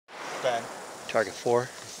Ben. Target 4.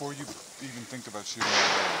 Before you even think about shooting it,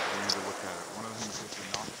 you need to look at it. One of the things is to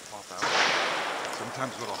not pop out.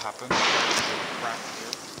 Sometimes what'll happen is there's a crack here.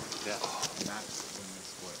 Yeah. And that's when they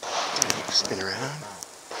split. Spin around.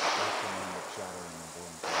 That's when you end up shattering and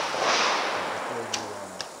going through. Before you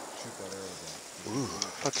shoot that arrow down. Ooh,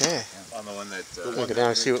 okay. On the one that... Look it down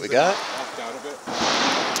and see what we got. Knocked out of it.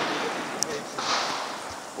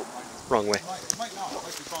 Wrong way. It might not. It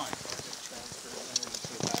might be fine.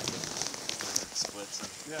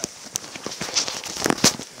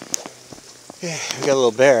 Yeah, we got a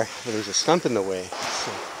little bear, but there's a stump in the way.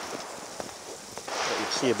 So you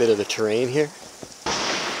see a bit of the terrain here.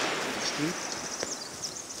 Steep.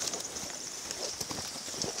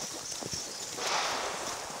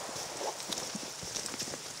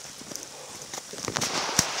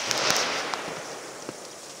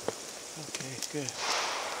 Okay, good.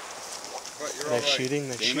 But you're Nice right. shooting,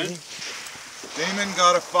 nice shooting. Damon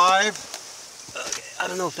got a 5. Okay, I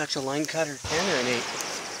don't know if that's a line cut or 10 or an 8.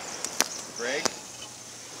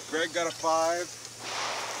 Greg got a 5.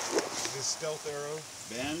 His stealth arrow.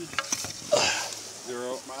 Ben.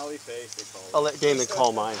 0. Smiley face, they call it. I'll let Damon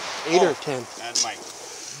call mine. 8 or 10. And Mike.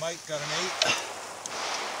 Mike got an 8.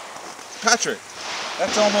 Patrick,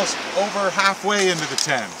 that's almost over halfway into the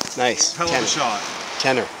 10. Nice. Hell of a shot.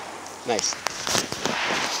 10er. Nice.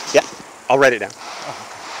 Yeah, I'll write it down.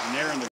 And they're in the